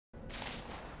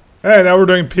Hey, now we're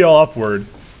doing PL Upward.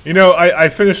 You know, I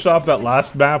finished off that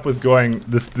last map with going,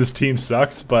 this team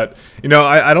sucks, but, you know,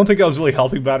 I don't think I was really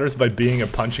helping batters by being a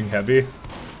punching heavy.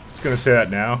 Just gonna say that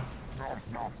now.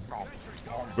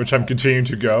 Which I'm continuing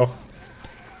to go.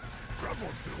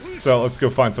 So, let's go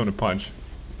find someone to punch.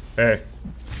 Hey.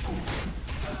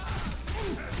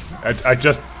 Did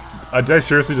I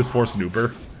seriously just force an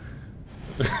Uber?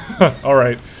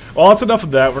 Alright. Well, that's enough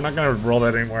of that. We're not going to roll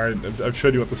that anymore. I've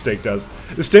showed you what the stake does.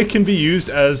 The stake can be used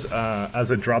as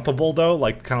a droppable, though,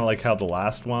 like kind of like how the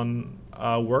last one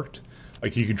worked.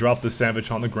 Like, you could drop the sandwich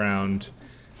on the ground.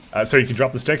 So you can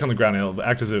drop the stake on the ground and it'll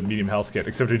act as a medium health kit,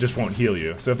 except it just won't heal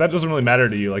you. So if that doesn't really matter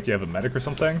to you, like you have a medic or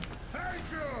something.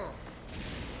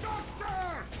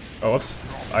 Oh, whoops.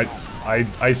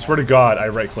 I swear to God, I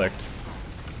right-clicked.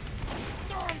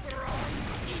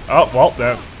 Oh, well,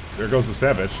 there goes the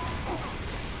sandwich.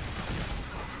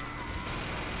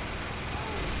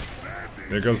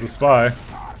 There goes the spy.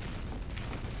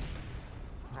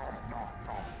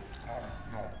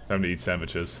 Time to eat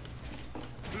sandwiches.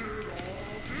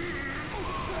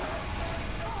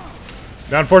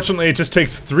 Now, unfortunately, it just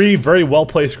takes 3 very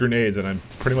well-placed grenades, and I'm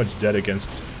pretty much dead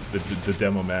against the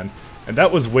demo man. And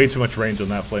that was way too much range on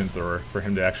that flamethrower for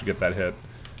him to actually get that hit.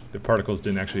 The particles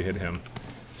didn't actually hit him.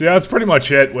 So yeah, that's pretty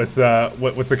much it with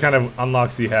the kind of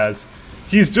unlocks he has.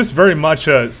 He's just very much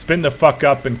a spin the fuck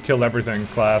up and kill everything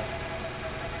class.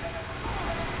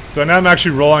 So now I'm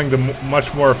actually rolling the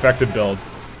much more effective build.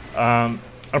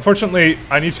 Unfortunately,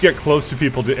 I need to get close to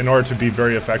people in order to be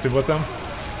very effective with them.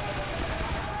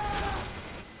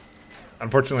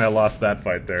 Unfortunately, I lost that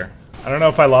fight there. I don't know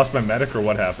if I lost my medic or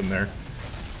what happened there.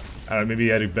 I don't know,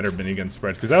 maybe I had a better minigun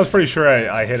spread, because I was pretty sure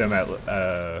I hit him at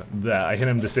I hit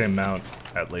him the same amount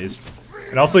at least.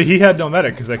 And also, he had no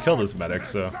medic because I killed his medic,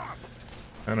 so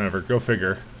I don't know. Go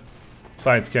figure.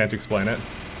 Science can't explain it.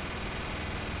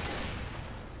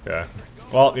 Yeah.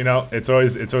 Well, you know, it's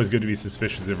always good to be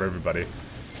suspicious of everybody.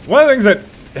 One of the things that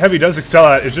Heavy does excel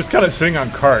at is just kind of sitting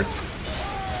on carts.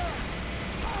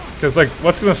 Because, like,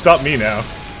 what's going to stop me now?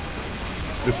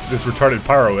 This retarded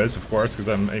pyro is, of course, because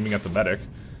I'm aiming at the medic,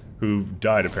 who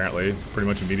died, apparently, pretty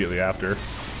much immediately after.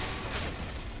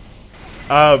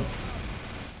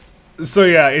 So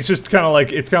yeah, it's just kind of like,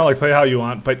 play how you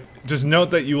want, but just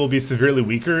note that you will be severely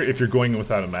weaker if you're going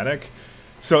without a medic.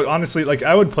 So honestly, like,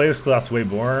 I would play this class way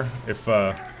more if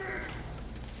I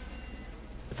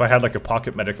had, like, a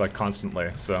pocket medic, like, constantly,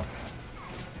 so.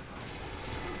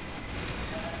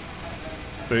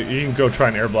 So he can go try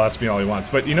and air blast me all he wants,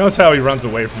 but you notice how he runs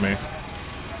away from me.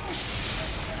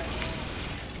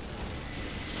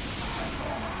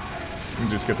 You can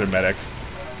just get their medic.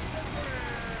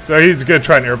 So he's gonna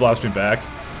try and air blast me back.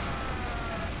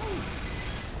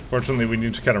 Fortunately, we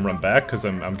need to kind of run back because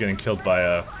I'm getting killed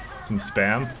by some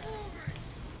spam.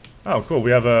 Oh, cool.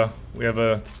 We have a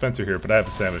dispenser here, but I have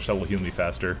a sandwich that will heal me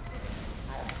faster.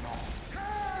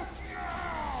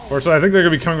 Fortunately, I think they're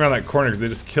gonna be coming around that corner because they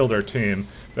just killed our team.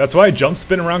 That's why I jump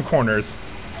spin around corners.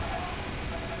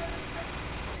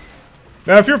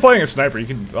 Now, if you're playing a sniper, you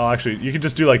can, well, actually, you can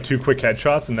just do like 2 quick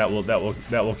headshots, and that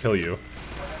will kill you.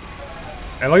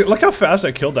 And look how fast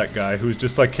I killed that guy who's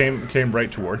just like came right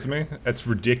towards me. That's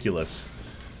ridiculous.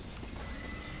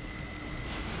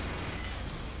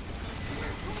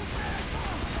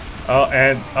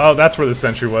 Oh, that's where the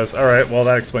sentry was. All right, well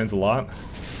that explains a lot.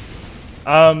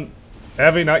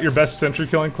 Heavy, not your best sentry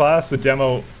killing class. The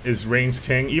demo is range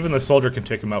king. Even the soldier can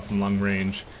take him out from long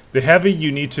range. The heavy,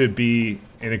 you need to be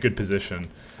in a good position.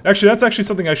 Actually, that's actually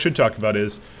something I should talk about.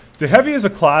 Is the heavy is a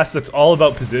class that's all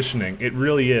about positioning. It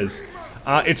really is.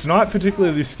 It's not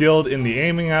particularly skilled in the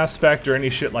aiming aspect or any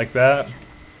shit like that.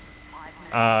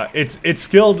 It's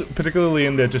skilled particularly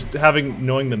in the just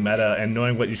knowing the meta and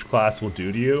knowing what each class will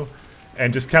do to you,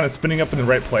 and just kind of spinning up in the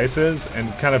right places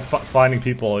and kind of finding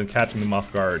people and catching them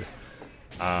off guard.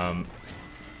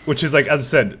 Which is, like, as I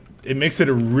said, it makes it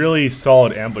a really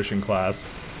solid ambushing class.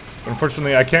 But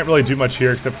unfortunately, I can't really do much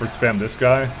here except for spam this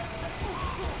guy.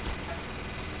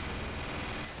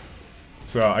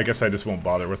 So I guess I just won't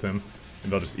bother with him,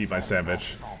 and they'll just eat my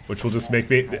sandwich, which will just make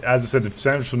me, as I said, the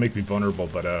sandwich will make me vulnerable.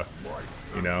 But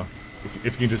you know,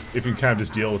 if you can kind of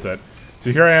just deal with it.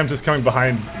 So here I am, just coming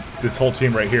behind this whole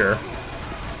team right here.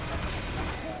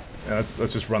 And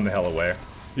let's just run the hell away.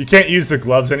 You can't use the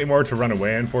gloves anymore to run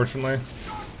away, unfortunately.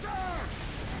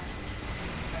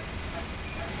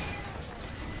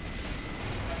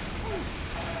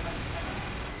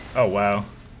 Oh, wow.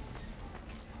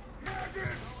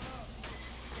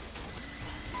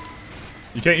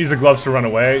 You can't use the gloves to run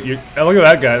away. Oh, look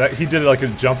at that guy. He did like a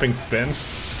jumping spin.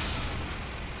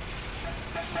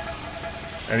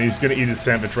 And he's gonna eat his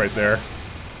sandwich right there.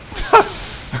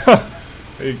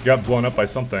 He got blown up by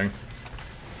something.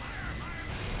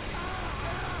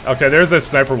 Okay, there's a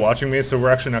sniper watching me, so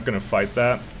we're actually not going to fight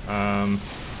that.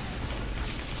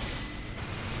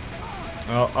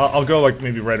 I'll go like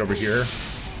maybe right over here.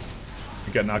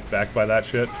 Get knocked back by that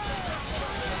shit.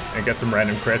 And get some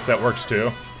random crits, that works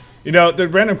too. You know, the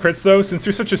random crits though, since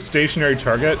you're such a stationary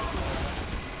target...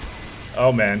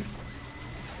 Oh man.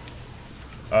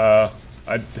 How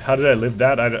did I live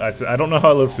that? I don't know how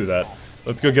I lived through that.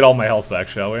 Let's go get all my health back,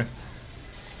 shall we?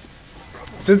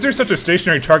 Since there's such a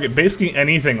stationary target, basically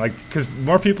anything, like, because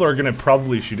more people are going to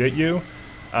probably shoot at you,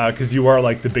 because you are,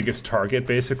 like, the biggest target,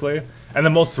 basically. And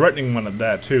the most threatening one at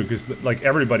that, too, because, like,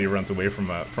 everybody runs away from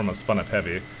a spun-up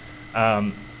heavy.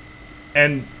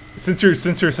 And since you're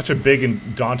such a big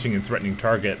and daunting and threatening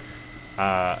target,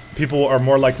 people are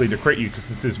more likely to crit you, because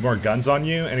since there's more guns on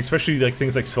you, and especially, like,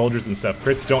 things like soldiers and stuff,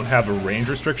 crits don't have a range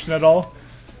restriction at all.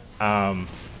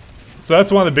 So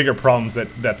that's one of the bigger problems that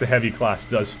the heavy class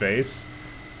does face.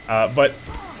 But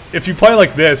if you play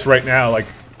like this right now, like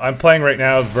I'm playing right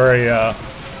now, very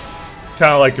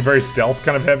kind of like a very stealth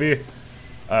kind of heavy,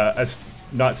 as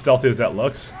not stealthy as that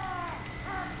looks.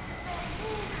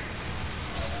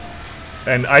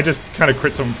 And I just kind of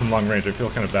crit someone from long range. I feel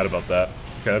kind of bad about that.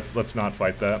 Okay, let's not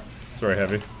fight that. Sorry,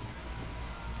 heavy.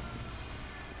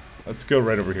 Let's go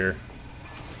right over here.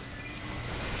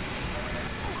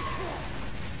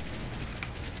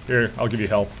 Here, I'll give you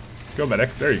health. Go medic.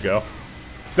 There you go.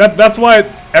 That's why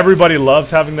everybody loves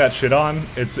having that shit on.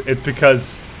 It's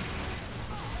because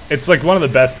it's like one of the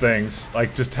best things.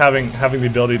 Like just having the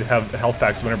ability to have health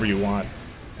packs whenever you want.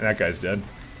 And that guy's dead.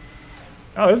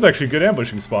 Oh, this is actually a good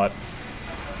ambushing spot.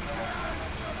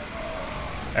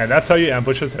 And that's how you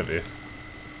ambush as heavy.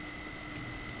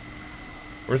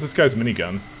 Where's this guy's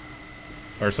minigun?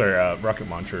 Or sorry, rocket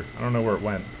launcher. I don't know where it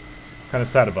went. Kind of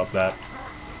sad about that.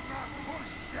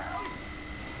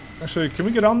 Actually, can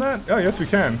we get on that? Oh, yes we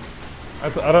can. I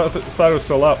thought it was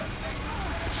still up.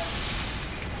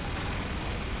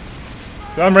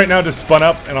 So I'm right now just spun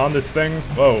up and on this thing.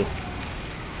 Whoa.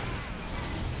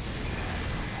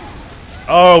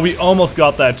 Oh, we almost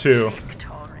got that too.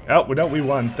 Oh, no, we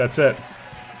won. That's it.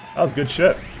 That was good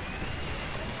shit.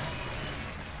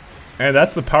 And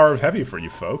that's the power of heavy for you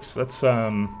folks. That's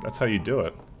how you do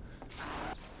it.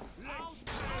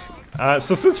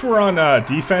 So since we're on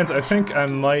defense, I think I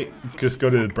might just go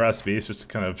to the brass beast just to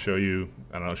kind of show you,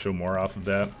 I don't know, show more off of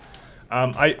that.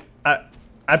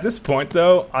 At this point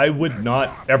though, I would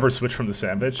not ever switch from the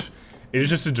sandwich. It is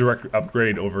just a direct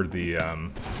upgrade over the,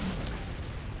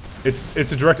 it's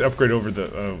a direct upgrade over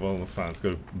the, well, fine, let's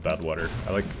go to bad water.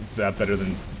 I like that better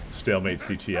than stalemate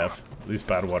CTF. At least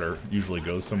bad water usually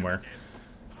goes somewhere.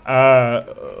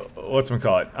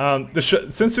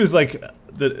 Whatchamacallit? Since there's like,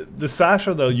 the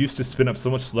Sasha though used to spin up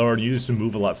so much slower and you used to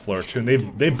move a lot slower too, and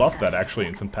they buffed that actually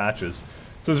in some patches.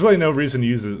 So there's really no reason to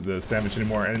use the sandwich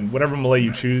anymore, and whatever melee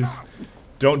you choose,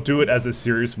 don't do it as a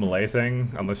serious melee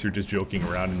thing, unless you're just joking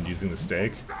around and using the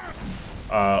stake.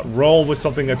 Roll with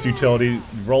something that's utility,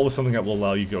 roll with something that will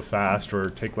allow you to go fast or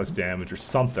take less damage or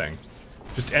something.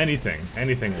 Just anything.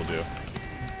 Anything will do.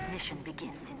 Mission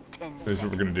begins in 10 Here's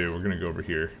what we're gonna do. We're gonna go over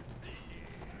here.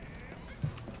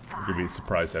 We're gonna be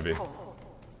surprise heavy. 4,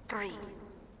 3,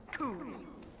 2,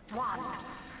 1.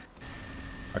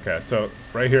 Okay, so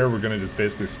right here we're gonna just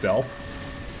basically stealth.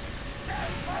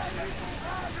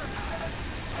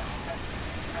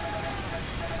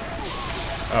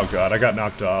 Oh god, I got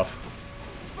knocked off.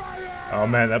 Oh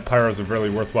man, that Pyro's a really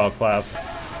worthwhile class.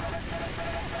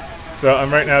 So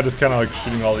I'm right now just kind of like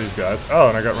shooting all these guys. Oh,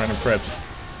 and I got random crits.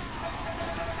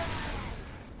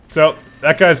 So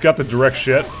that guy's got the direct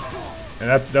shit,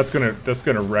 and that's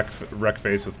gonna wreck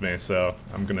face with me. So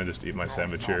I'm gonna just eat my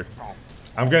sandwich here.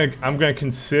 I'm gonna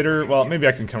consider. Well, maybe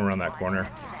I can come around that corner.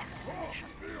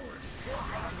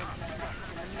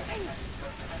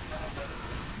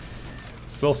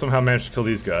 Still somehow managed to kill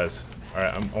these guys. All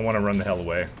right, I want to run the hell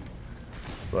away.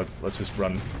 So let's just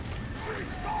run.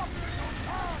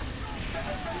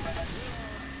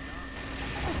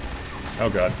 Oh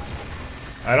god.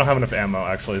 I don't have enough ammo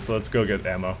actually, so let's go get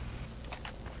ammo.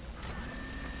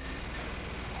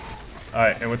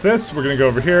 Alright, and with this, we're gonna go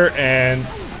over here and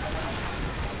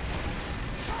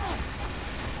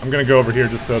I'm gonna go over here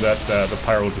just so that the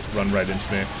pyro will just run right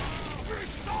into me.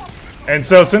 And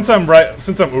so since I'm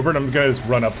Ubered, I'm gonna just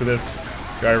run up to this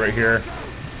guy right here.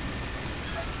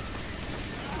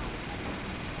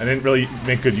 I didn't really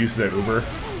make good use of that Uber.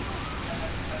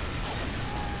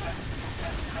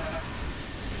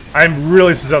 I'm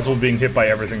really susceptible to being hit by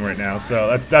everything right now,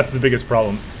 so that's the biggest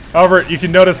problem. However, you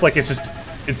can notice like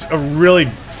it's a really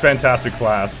fantastic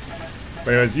class.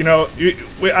 But anyways, you know,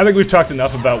 I think we've talked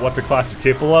enough about what the class is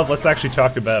capable of. Let's actually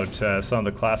talk about some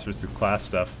of the class versus class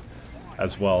stuff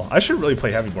as well. I should really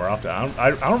play heavy more often.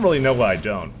 I don't really know why I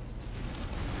don't.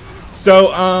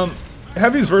 So,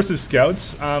 heavies versus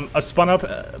scouts. A spun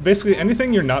up, basically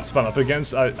anything you're not spun up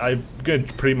against, I'm going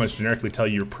to pretty much generically tell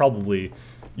you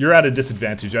you're at a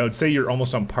disadvantage. I would say you're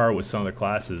almost on par with some of the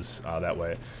classes that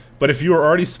way. But if you are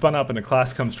already spun up and a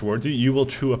class comes towards you, you will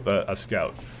chew up a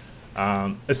scout.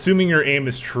 Assuming your aim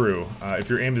is true. If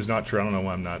your aim is not true, I don't know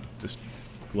why I'm not just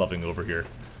loving over here.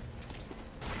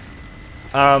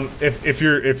 If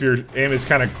your aim is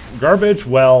kind of garbage,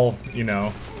 well, you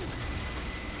know,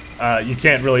 you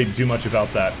can't really do much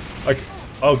about that. Like,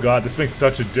 oh god, this makes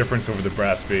such a difference over the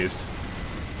brass beast.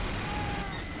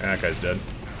 And that guy's dead.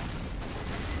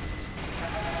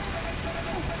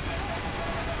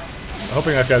 I'm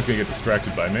hoping that guy's gonna get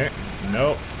distracted by me.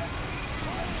 Nope.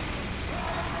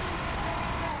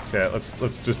 Okay,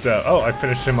 let's just, oh, I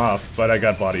finished him off, but I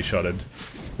got body shotted.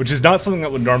 Which is not something that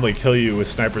would normally kill you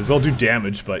with snipers. They'll do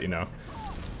damage, but, you know.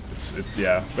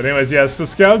 Yeah. But anyways, yeah, so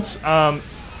scouts, I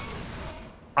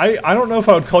don't know if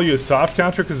I would call you a soft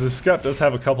counter, because the scout does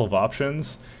have a couple of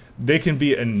options. They can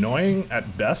be annoying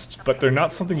at best, but they're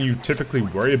not something you typically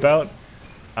worry about.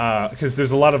 Because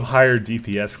there's a lot of higher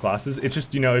DPS classes. It's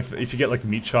just, you know, if you get, like,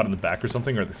 meat shot in the back or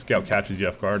something, or the scout catches you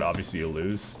off guard, obviously you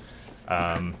lose.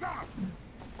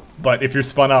 But if you're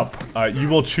spun up, you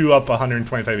will chew up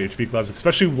 125 HP class,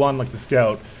 especially one like the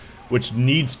Scout, which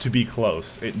needs to be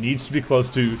close. It needs to be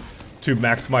close to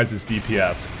maximize its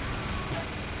DPS.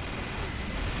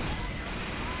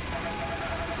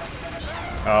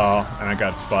 Oh, and I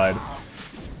got spied.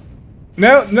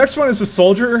 Now, next one is the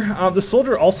Soldier. The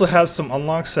Soldier also has some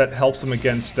unlocks that helps him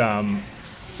against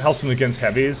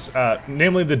heavies,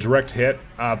 namely the direct hit,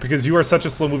 because you are such a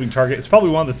slow-moving target. It's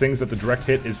probably one of the things that the direct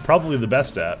hit is probably the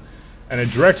best at. And a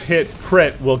direct hit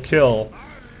crit will kill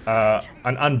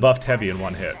an unbuffed heavy in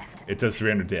one hit. It does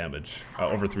 300 damage,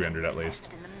 over 300 at least.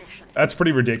 That's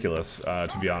pretty ridiculous,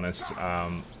 to be honest.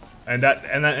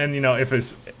 And you know, if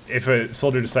a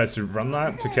soldier decides to run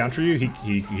that to counter you,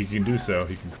 he can do so.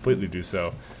 He can completely do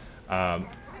so.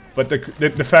 But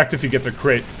the fact if he gets a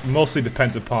crit mostly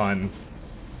depends upon.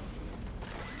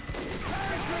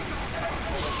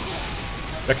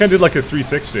 That guy did like a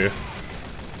 360.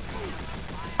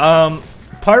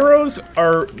 Pyros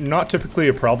are not typically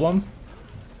a problem.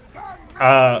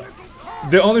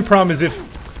 The only problem is if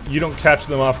you don't catch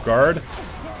them off guard,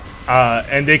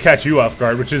 and they catch you off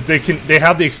guard, which is they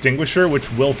have the extinguisher,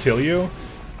 which will kill you.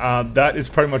 That is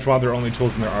pretty much one of their only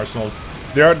tools in their arsenals.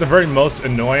 They are the very most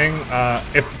annoying,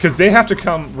 because they have to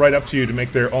come right up to you to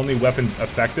make their only weapon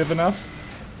effective enough.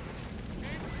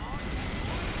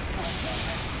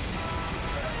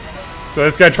 So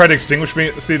this guy tried to extinguish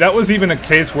me. See, that was even a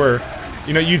case where,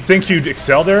 you know, you'd think you'd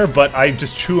excel there, but I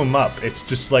just chew him up. It's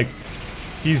just like,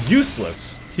 he's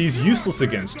useless. He's useless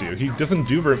against you. He doesn't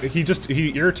do very, he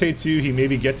irritates you, he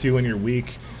maybe gets you when you're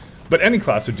weak. But any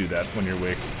class would do that when you're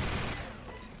weak.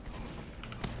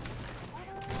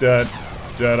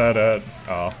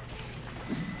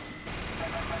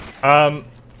 Oh.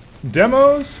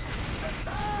 Demos?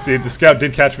 See, the Scout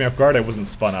did catch me off guard, I wasn't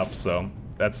spun up, so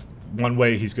that's one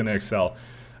way he's gonna excel.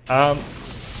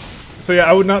 So yeah,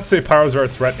 I would not say Pyros are a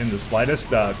threat in the slightest.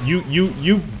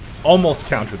 You almost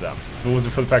counter them. If it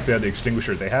wasn't for the fact they had the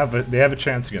extinguisher, they have a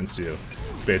chance against you,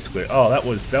 basically. Oh, that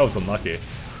was unlucky.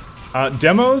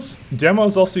 Demos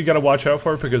also you gotta watch out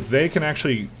for because they can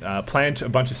actually plant a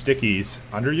bunch of stickies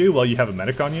under you while you have a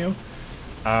medic on you,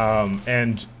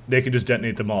 and they can just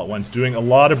detonate them all at once, doing a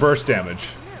lot of burst damage.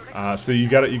 So you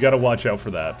gotta watch out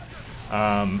for that.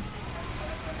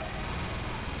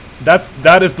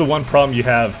 That is the one problem you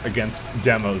have against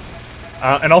demos.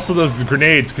 And also those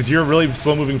grenades, because you're a really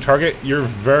slow-moving target, you're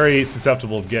very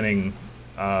susceptible of getting,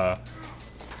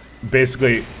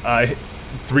 basically,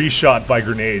 3-shot by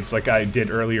grenades, like I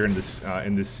did earlier in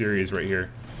this series right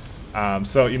here.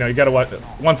 So, you know, you gotta watch,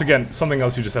 once again, something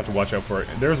else you just have to watch out for.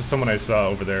 There's someone I saw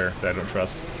over there that I don't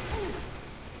trust.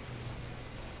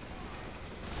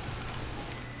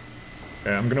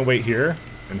 Okay, I'm gonna wait here,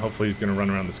 and hopefully he's gonna run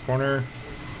around this corner.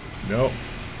 Nope.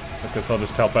 I guess I'll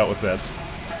just help out with this.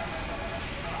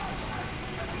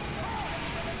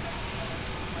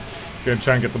 Gonna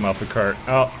try and get them off the cart.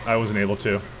 Oh, I wasn't able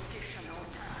to.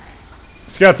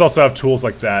 Scouts also have tools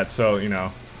like that, so, you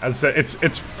know. As I said,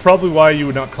 it's probably why you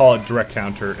would not call it direct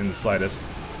counter in the slightest.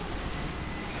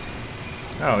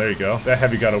 Oh, there you go. That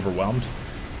heavy got overwhelmed.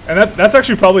 And that's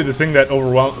actually probably the thing that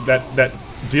that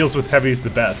deals with heavies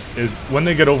the best, is when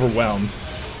they get overwhelmed.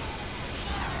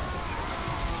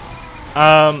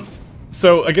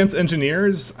 So against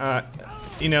engineers,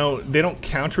 you know, they don't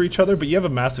counter each other, but you have a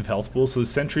massive health pool, so the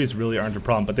sentries really aren't a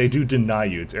problem, but they do deny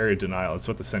you. It's area denial. That's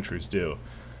what the sentries do.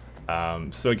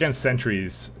 So against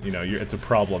sentries, you know, it's a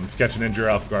problem. If you catch an injury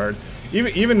off guard,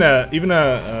 even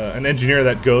an engineer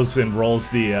that goes and rolls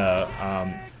the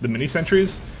mini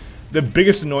sentries, the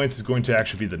biggest annoyance is going to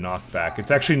actually be the knockback.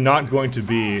 It's actually not going to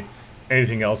be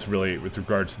anything else really with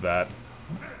regards to that.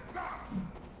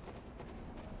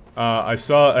 I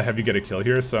saw a heavy get a kill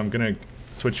here, so I'm gonna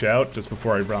switch out just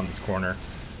before I round this corner.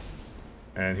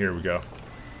 And here we go.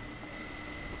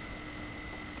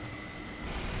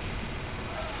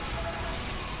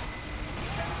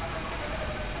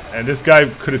 And this guy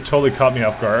could have totally caught me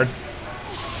off guard.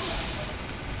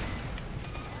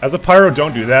 As a pyro,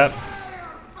 don't do that.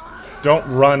 Don't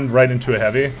run right into a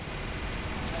heavy.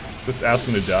 Just ask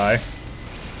him to die.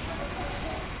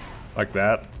 Like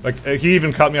that. Like, he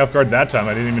even caught me off guard that time.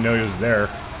 I didn't even know he was there.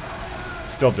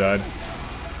 Still died.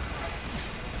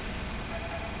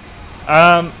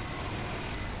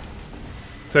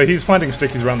 So he's planting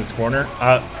stickies around this corner.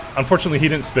 Unfortunately, he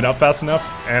didn't spin up fast enough,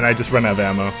 and I just ran out of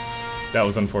ammo. That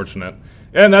was unfortunate.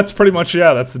 And that's pretty much,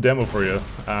 yeah, that's the demo for you.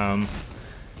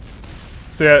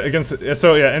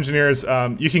 So yeah, engineers,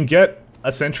 you can get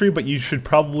a sentry, but you should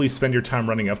probably spend your time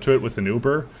running up to it with an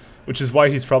Uber, which is why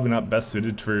he's probably not best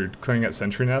suited for clearing out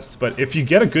sentry nests. But if you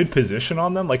get a good position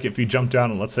on them, like if you jump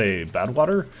down on, let's say,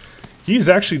 Badwater, he's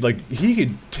actually, like, he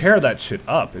could tear that shit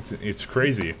up. It's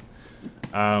crazy.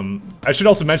 I should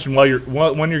also mention, when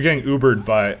you're getting Ubered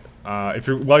by,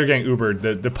 while you're getting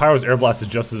Ubered, the Pyro's air blast is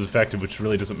just as effective, which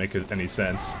really doesn't make any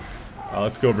sense.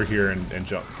 Let's go over here and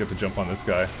get the jump on this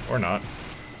guy, or not.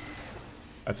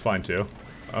 That's fine too.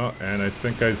 Oh, and I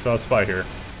think I saw a spy here.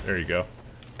 There you go.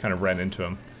 Kind of ran into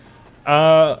him.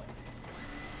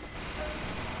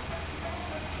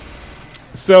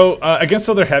 So against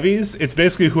other heavies, it's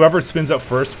basically whoever spins up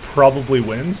first probably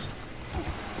wins.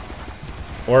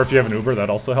 Or if you have an Uber, that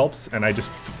also helps. And I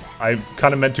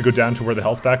kind of meant to go down to where the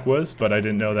health back was, but I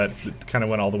didn't know that it kind of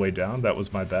went all the way down. That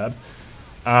was my bad.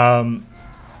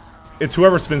 It's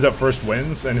whoever spins up first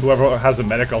wins, and whoever has a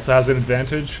medic also has an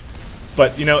advantage.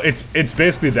 But, you know, it's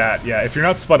basically that. Yeah, if you're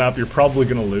not spun up, you're probably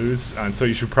going to lose, and so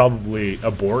you should probably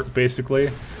abort,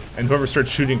 basically. And whoever starts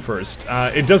shooting first.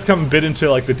 It does come a bit into,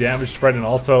 like, the damage spread, and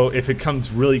also, if it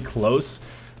comes really close,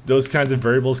 those kinds of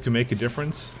variables can make a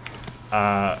difference.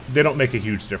 They don't make a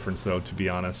huge difference, though, to be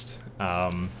honest.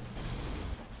 But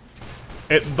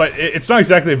it's not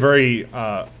exactly a very,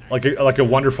 like a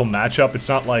wonderful matchup. It's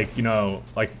not like, you know,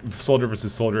 like soldier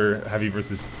versus soldier, heavy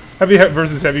versus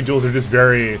heavy duels are just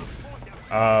very,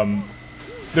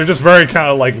 they're just very kind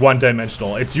of like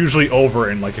one-dimensional. It's usually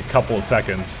over in like a couple of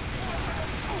seconds.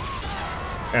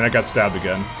 And I got stabbed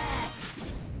again.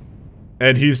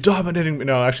 And he's dominating me.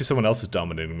 No, actually someone else is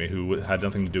dominating me who had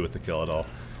nothing to do with the kill at all.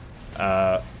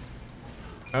 Oh,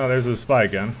 there's the spy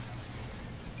again.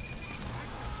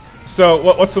 So,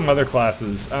 what's some other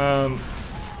classes?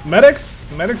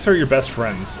 Medics are your best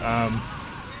friends. On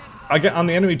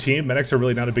the enemy team, medics are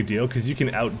really not a big deal because you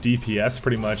can out DPS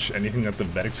pretty much anything that the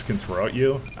medics can throw at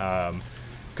you.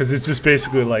 Because it's just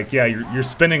basically like, yeah, you're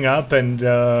spinning up and,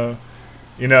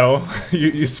 you know,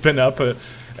 you spin up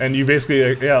and you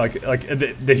basically, yeah, like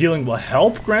the healing will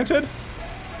help, granted.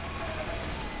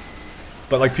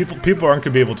 But like people aren't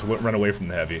gonna be able to run away from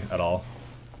the heavy at all.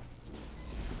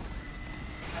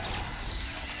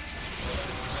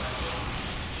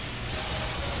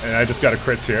 And I just got a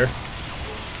crits here.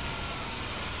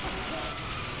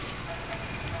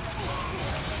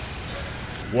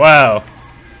 Wow,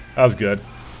 that was good.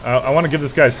 I want to give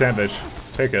this guy a sandwich.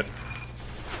 Take it.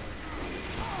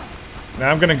 Now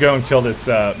I'm gonna go and kill this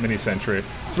mini sentry.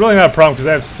 It's really not a problem because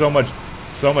I have so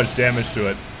much damage to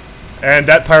it. And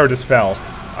that pyro just fell,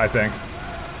 I think.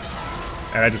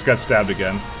 And I just got stabbed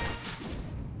again.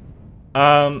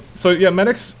 So yeah,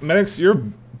 medics, you're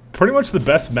pretty much the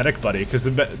best medic buddy, because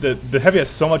the heavy has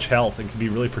so much health and can be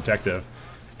really protective.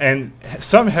 And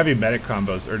some heavy medic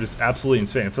combos are just absolutely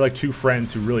insane. If they're like two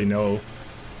friends who really know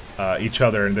each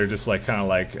other, and they're just like kind of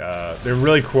like, they're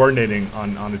really coordinating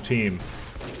on a team,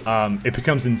 it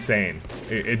becomes insane.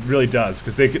 It really does,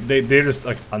 because they're just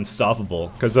like unstoppable.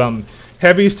 Because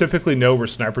heavies typically know where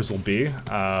snipers will be,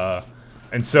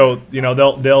 and so you know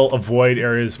they'll avoid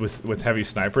areas with heavy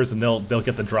snipers, and they'll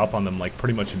get the drop on them like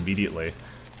pretty much immediately,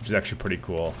 which is actually pretty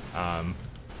cool.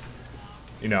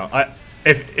 You know,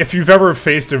 if you've ever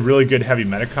faced a really good heavy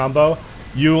medic combo,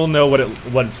 you will know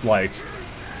what it's like.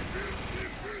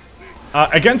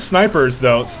 Against snipers,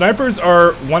 though, snipers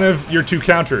are one of your two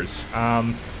counters,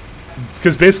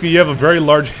 because basically you have a very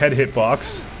large head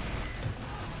hitbox,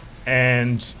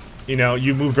 and you know,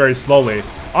 you move very slowly.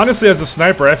 Honestly, as a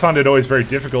sniper, I found it always very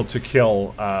difficult to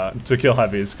kill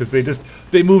heavies because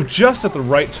they move just at the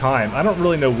right time. I don't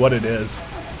really know what it is.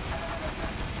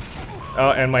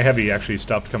 And my heavy actually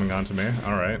stopped coming on to me.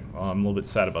 All right, well, I'm a little bit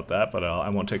sad about that, but I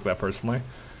won't take that personally.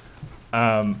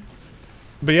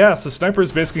 But yeah, so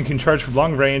snipers basically can charge from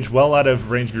long range, well out of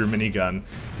range of your minigun.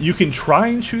 You can try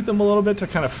and shoot them a little bit to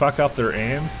kind of fuck up their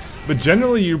aim, but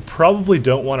generally you probably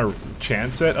don't want to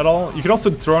chance it at all. You can also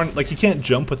throw in, like, you can't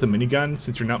jump with a minigun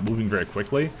since you're not moving very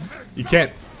quickly. You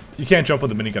can't jump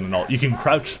with a minigun at all. You can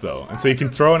crouch though, and so you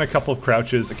can throw in a couple of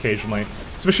crouches occasionally,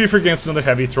 especially if you're against another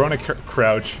heavy. Throw in a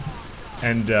crouch,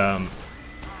 and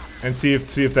see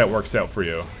if that works out for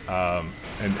you,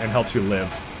 and helps you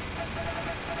live.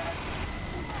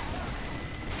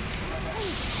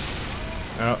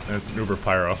 Oh, it's an Uber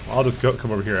Pyro. I'll just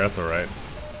come over here, that's alright.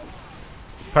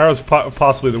 Pyro's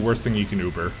possibly the worst thing you can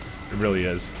Uber. It really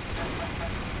is.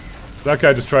 That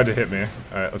guy just tried to hit me.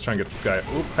 Alright, let's try and get this guy.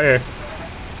 Oop, hey.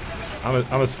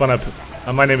 I'm a spun up.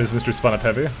 My name is Mr. Spun Up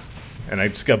Heavy. And I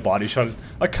just got body shot.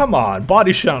 Like, come on,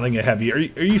 body shotting a heavy. Are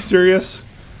you serious?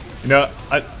 You know,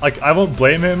 I won't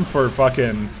blame him for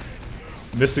fucking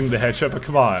missing the headshot, but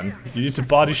come on. You need to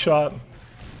body shot.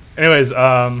 Anyways,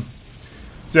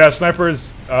 so yeah,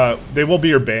 snipers, they will be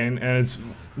your bane, and it's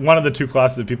one of the two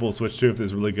classes that people will switch to if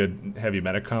there's a really good heavy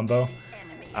medic combo.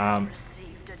 And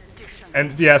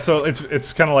yeah, so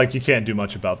it's kind of like you can't do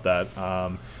much about that.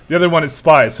 The other one is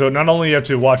spies, so not only you have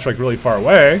to watch like really far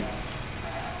away,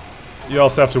 you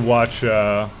also have to watch,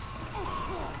 I'm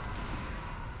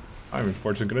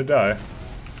unfortunately gonna die.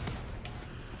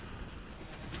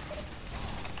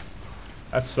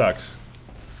 That sucks.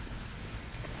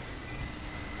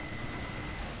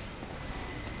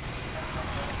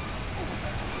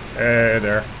 Hey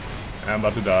there. I'm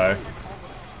about to die.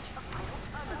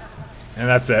 And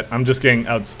that's it. I'm just getting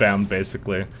out-spammed,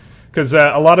 basically. Because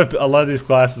a lot of these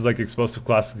classes, like explosive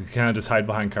classes, can kind of just hide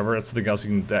behind cover. That's something else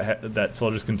you can, that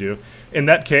soldiers can do. In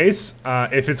that case,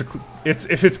 if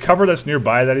it's cover that's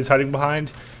nearby that he's hiding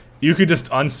behind, you could just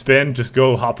unspin, just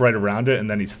go hop right around it, and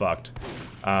then he's fucked.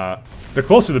 The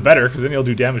closer the better, because then he'll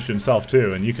do damage to himself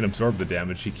too, and you can absorb the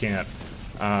damage. He can't.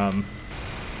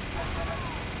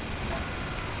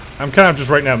 I'm kind of just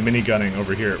right now minigunning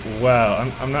over here. Wow,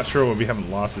 I'm not sure what we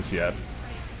haven't lost this yet.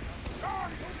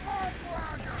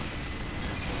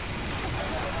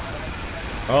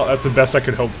 Well, that's the best I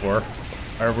could hope for.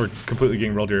 Alright, we're completely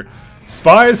getting rolled here.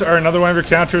 Spies are another one of your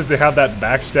counters. They have that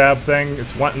backstab thing.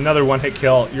 It's another one-hit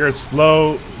kill. You're a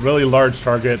slow, really large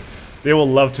target. They will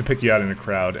love to pick you out in a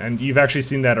crowd. And you've actually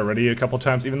seen that already a couple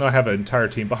times. Even though I have an entire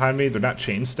team behind me, they're not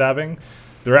chain stabbing.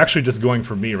 They're actually just going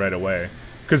for me right away.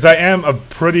 Because I am a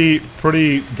pretty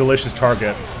delicious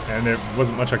target, and there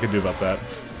wasn't much I could do about that.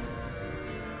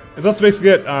 That's basically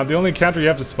it. The only counter you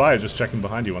have to spy is just checking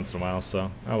behind you once in a while, so,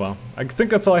 oh well. I think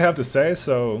that's all I have to say,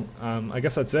 so I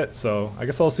guess that's it. So I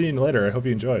guess I'll see you later. I hope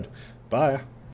you enjoyed. Bye.